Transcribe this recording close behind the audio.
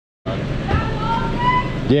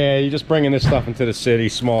Yeah, you're just bringing this stuff into the city,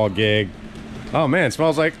 small gig. Oh man, it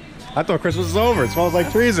smells like, I thought Christmas was over. It smells like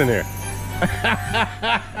trees in here.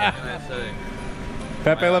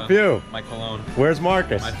 Pepe Le Pew. My cologne. Where's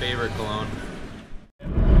Marcus? My favorite cologne.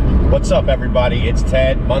 What's up, everybody? It's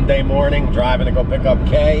Ted. Monday morning, driving to go pick up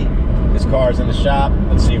Kay. His car's in the shop.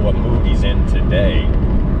 Let's see what mood he's in today.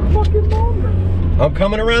 Fucking longer. I'm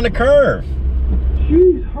coming around the curve.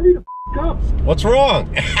 Jeez, hurry the f up. What's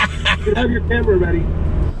wrong? You can have your camera ready.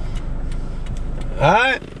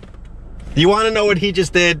 Do you want to know what he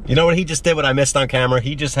just did? You know what he just did, what I missed on camera?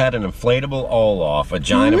 He just had an inflatable Olaf, a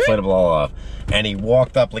giant inflatable Olaf, and he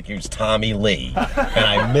walked up like he was Tommy Lee, and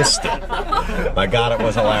I missed it. My God, it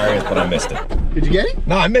was hilarious, but I missed it. Did you get it?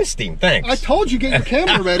 No, I missed him, thanks. I told you get your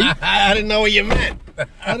camera ready. I didn't know what you meant. I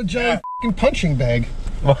had a giant f***ing punching bag.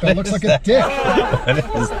 What that looks like that? a dick.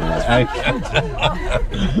 What is that?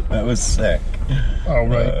 That was sick. Oh,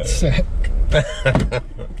 right, sick. What are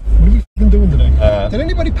we f***ing doing today? Did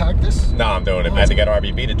anybody pack this? No, I'm doing it. I had to get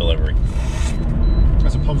RBB to delivery.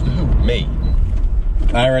 As opposed to who? Me.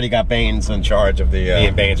 I already got Baines in charge of the... me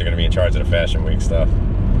and Baines are going to be in charge of the Fashion Week stuff.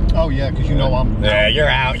 Oh, yeah, because you know I'm... Yeah, you're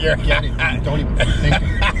out. You're Get it. Don't even think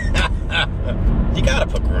it. You gotta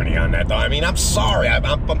put Grooney on that, though. I mean, I'm sorry.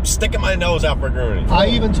 I'm sticking my nose out for Grooney. I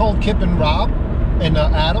even told Kip and Rob and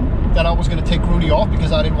Adam that I was going to take Grooney off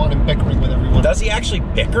because I didn't want him bickering with everyone. Does he actually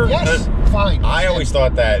bicker? Yes, fine. I always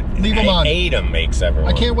thought that leave him on. Adam makes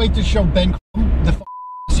everyone. I can't wait to show Ben the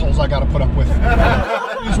assholes I got to put up with.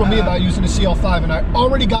 He's with me about using a CL5, and I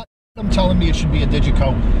already got them telling me it should be a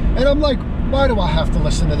Digico. And I'm like, why do I have to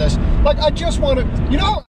listen to this? Like, I just want to, you know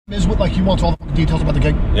how is with, like, he wants all the details about the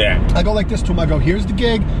gig? Yeah. I go like this to him. I go, here's the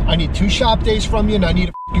gig. I need 2 shop days from you, and I need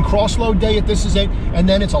a fucking cross-load day if this is it. And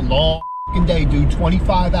then it's a long day, dude.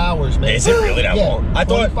 25 hours, man. Is it really that long? I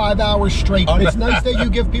thought 25 hours straight. Oh, it's nice that you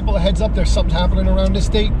give people a heads up there's something happening around this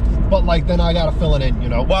date, but like then I gotta fill it in, you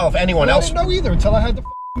know. Well, if anyone else, I didn't know either until I had the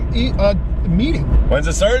meeting. When's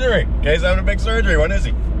the surgery? Kay's having a big surgery. When is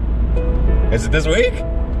he? Is it this week?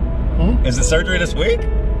 Is the surgery this week?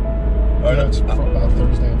 Or yeah, it's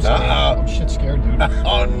Thursday. I'm sorry. I'm shit scared, dude.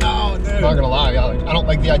 Oh no, dude. I'm not gonna lie. I don't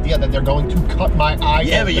like the idea that they're going to cut my eye.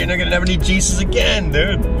 Yeah, but you're not gonna never need Jesus again,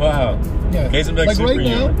 dude. Wow. Yeah. Kay's a big like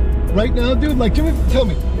right now, dude. Like, tell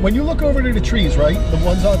me, when you look over to the trees, right, the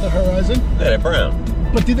ones on the horizon. Yeah, they're brown.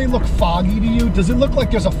 But do they look foggy to you? Does it look like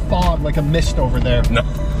there's a fog, like a mist over there? No.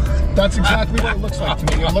 That's exactly what it looks like to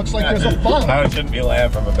me. It looks like there's a fog. I shouldn't be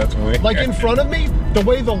laughing, but that's weird. Like in front of me, the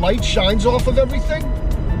way the light shines off of everything,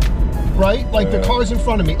 right? Like the car's in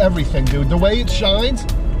front of me, everything, dude. The way it shines,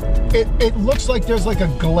 it looks like there's like a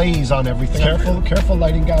glaze on everything. Careful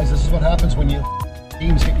lighting, guys. This is what happens when you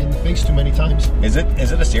beams hit you in the face too many times. Is it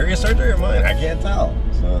a serious surgery or minor? I can't tell.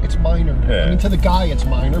 So. It's minor. Yeah. I mean, to the guy, it's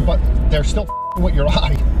minor, but they're still with your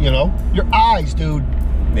eye, you know? Your eyes, dude.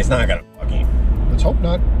 It's not gonna fucking... Let's hope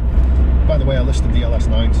not. By the way, I listed the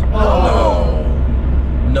LS9s. Oh.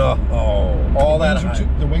 No. Oh. All that.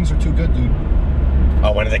 The wings are too good, dude.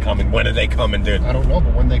 Oh, when are they coming? When are they coming, dude? I don't know,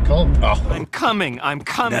 but when they come. Oh. I'm coming.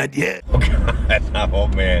 Not yet. Oh, God. Oh,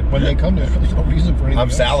 man. When they come, there's no reason for anything I'm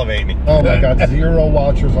else. salivating. Oh, my God. 0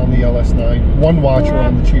 watchers on the LS9. 1 watcher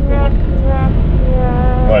on the cheaper one.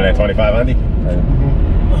 What are they,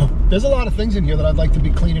 2500? There's a lot of things in here that I'd like to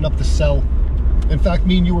be cleaning up to sell. In fact,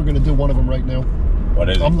 me and you are going to do one of them right now. What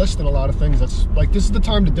is it? I'm listing a lot of things. That's like, this is the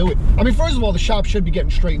time to do it. I mean, first of all, the shop should be getting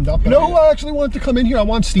straightened up. You know who I actually want to come in here? I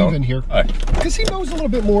want Steve in here. Because he knows a little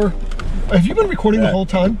bit more. Have you been recording the whole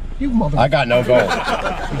time? You mother... I got no goals.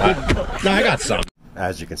 No, I got some.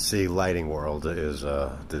 As you can see, lighting world is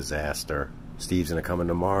a disaster. Steve's going to come in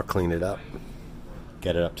tomorrow, clean it up,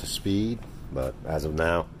 get it up to speed. But as of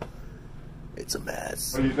now, it's a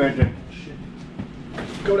mess. What are you thinking?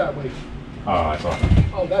 Go that way. Oh, I thought.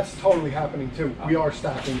 Oh, that's totally happening too. We are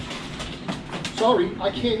stacking. Sorry, I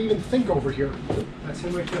can't even think over here. That's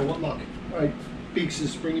him right there. What luck? All right, Beaks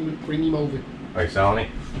is bring him over. Are you selling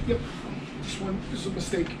it? Yep. This one is a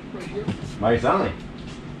mistake right here. Why are you selling it?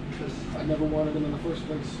 Because I never wanted him in the first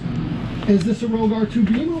place. Is this a Rogue R2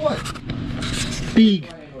 beam or what?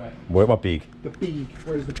 Beeg. What beak? The beeg.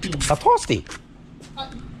 Where's the beeg? A toasty.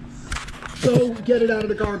 Go get it out of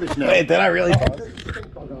the garbage now. Wait, did I really? There's a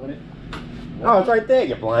stink bug on it. Oh, it's right there,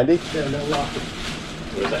 you blindy. There, now lock it.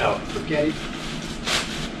 Where's out? Okay.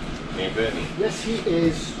 Ain't fit me. Yes, he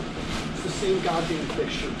is. It's the same goddamn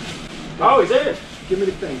fixture. Oh, he's in it. Give me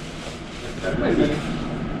the thing. Wait a minute.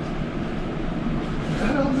 What the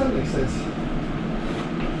hell does that make sense?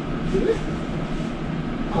 Is it?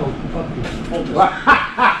 Oh, fuck you. Hold this. What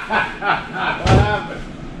happened?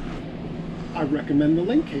 I wrecked recommend the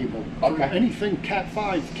link cable. Okay. Anything Cat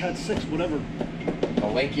 5, Cat 6, whatever. The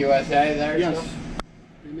Link USA there? Yes. Still?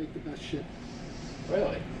 They make the best shit.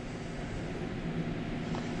 Really?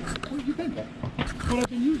 Where have you been? What I've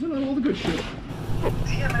been using on all the good shit.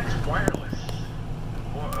 DMX wireless,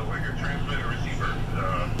 like a transmitter receiver,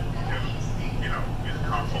 you know, use a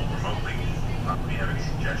console remotely. Do you have any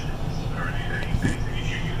suggestions or anything you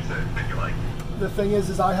should use that you like? The thing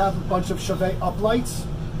is I have a bunch of Chauvet uplights.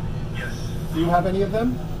 Yes. Do you have any of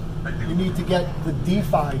them? I do. You need to get the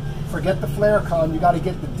DeFi. Forget the Flarecon, you got to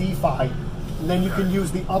get the DeFi. And then you can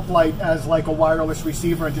use the uplight as like a wireless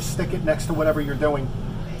receiver and just stick it next to whatever you're doing.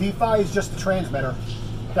 DeFi is just a transmitter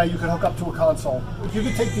that you can hook up to a console. If you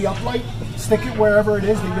can take the uplight, stick it wherever it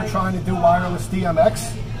is that you're trying to do wireless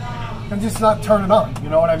DMX, and just not turn it on, you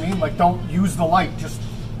know what I mean? Like, don't use the light,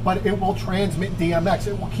 but it will transmit DMX,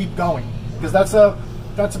 it will keep going. Because that's a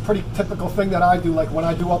pretty typical thing that I do, like when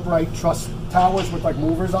I do upright truss towers with like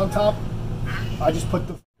movers on top, I just put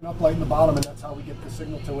the uplight in the bottom and that's how we get the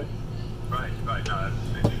signal to it. Right, no, that's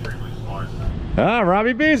extremely smart. Ah,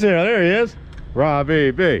 Robbie B's here. There he is.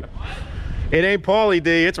 Robbie B. It ain't Paulie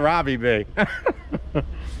D, it's Robbie B. Series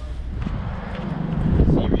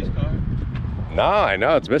car? No, I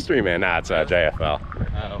know, it's Mystery Man. Nah, it's JFL.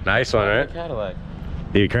 Oh. Nice one, right? Cadillac.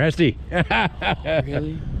 He crashed he?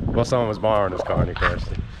 Really? Well, someone was borrowing his car and he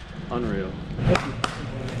crashed it. Unreal.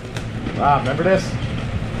 Wow, remember this?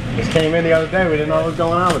 This came in the other day, we didn't know what was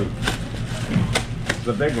going on with him. It's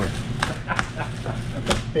a big one.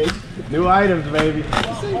 Big. New items, baby.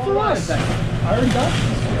 Same for us. I already got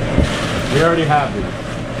this. We already have these.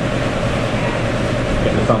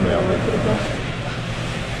 Get the thumbnail.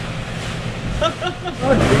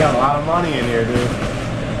 We got a lot of money in here, dude.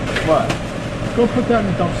 What? Go put that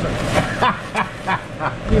in the dumpster. I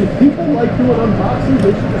mean, if people like doing unboxings,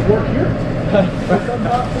 they should just work here. Just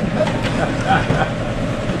unboxing.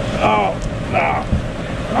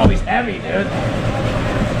 Oh, he's heavy, dude.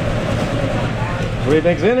 What do you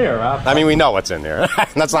think's in here, Rob? I mean, we know what's in there.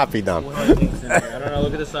 Let's not be dumb. I don't know,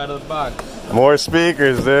 look at the side of the box. More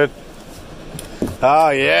speakers, dude.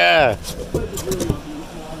 Oh, yeah.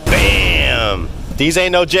 Bam. These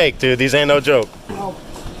ain't no Jake, dude. These ain't no joke. Oh,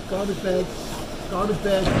 garbage bag. Garbage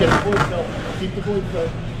bag. Get a voice belt. Keep the voice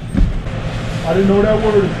belt. I didn't know that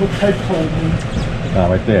word until Ted told me. Oh,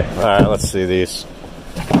 right there. All right, let's see these.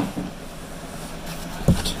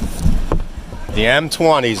 The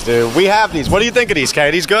M20s, dude. We have these. What do you think of these, Kay?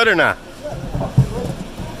 These good or not?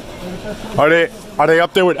 Are they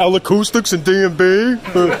up there with L Acoustics and D&B?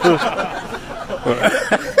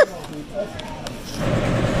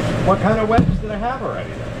 What kind of wedges do they have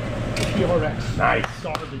already? PRX. Nice.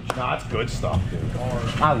 Garbage. No, that's good stuff, dude.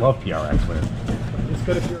 I love PRX, man. It's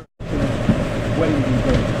good if you're wedding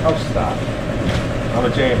DJ. Oh, stop. I'm a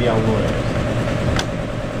JBL lawyer.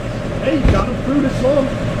 Hey, you got them through this long.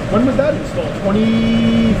 When was that installed?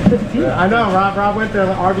 2015? I know, Rob went there,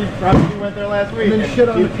 RB went there last week. And then shit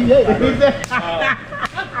on the PA. He did.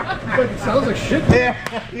 But it sounds like shit. Yeah,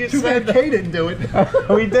 Too bad Kay didn't do it.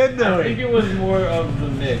 We did do I think it was more of the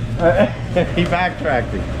mix. He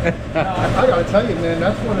backtracked it. I gotta tell you, man,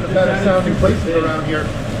 that's one of the better sounding places around here.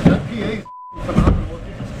 That PA is phenomenal.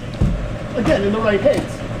 Again, in the right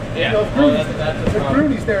hands. Yeah, You know, that's if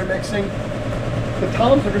Bruni's there mixing, the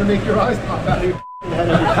toms are gonna make your eyes pop out of your head.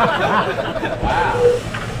 Wow.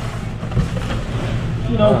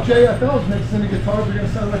 You know, JFL's mixing the guitars are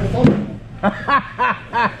gonna sound like a bubble.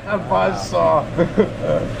 A buzzsaw.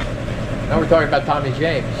 Now we're talking about Tommy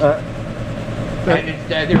James.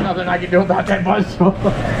 There's nothing I can do about that buzzsaw.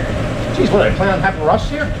 Jeez, what, are they playing on Happy Rush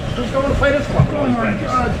here? Who's going to play this club? Oh my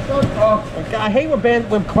God. I hate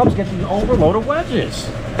when clubs get these overloaded wedges.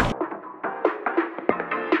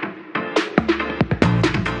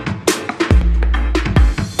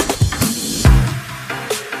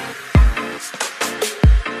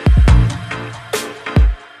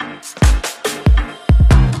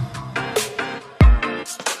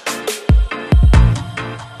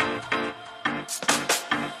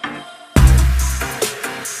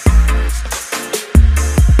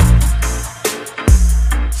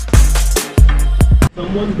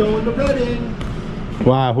 Someone's going to Reading.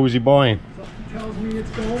 Wow, who's he buying? Something tells me it's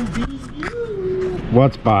going to be you.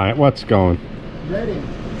 What's buying? What's going? Reading.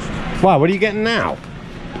 Wow, what are you getting now?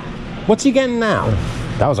 What's he getting now?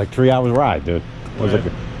 That was like 3 hours ride, dude. It was like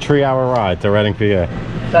a 3-hour ride to Reading, PA.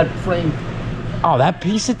 That frame. Oh, that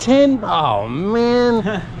piece of tin? Oh,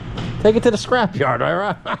 man. Take it to the scrapyard,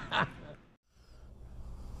 right?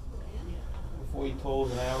 Before he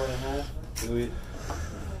tolls an hour and a half, do it.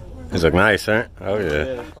 These look nice, huh? Oh, yeah.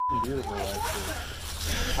 Yeah, beautiful, actually.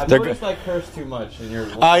 I've They're noticed good. I curse too much in your.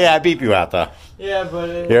 Oh yeah, I beep you out though. Yeah,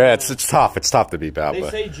 but Yeah, it's tough. It's tough to beep out. they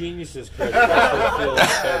But. say geniuses curse, but I feel like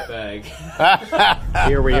a dirtbag.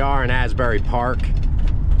 Here we are in Asbury Park,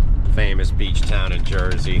 famous beach town in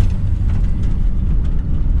Jersey.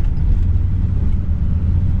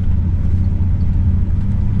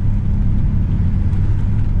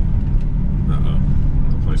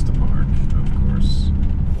 No place to park, of course.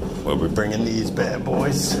 Well, we're bringing these bad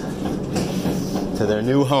boys to their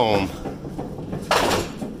new home.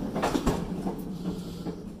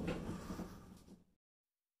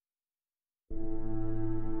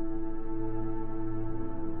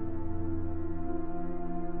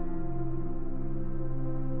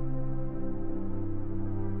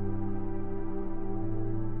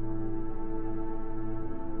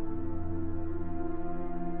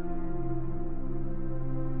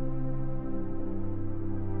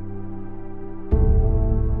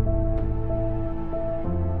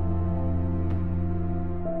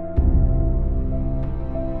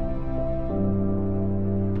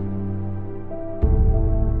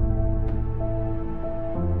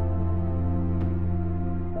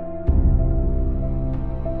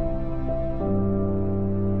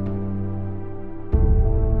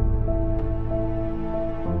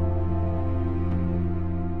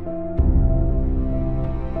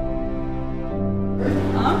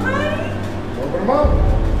 Open them up.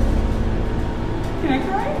 Can I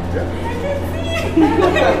cry? Yeah. I can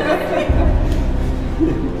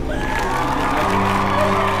see it.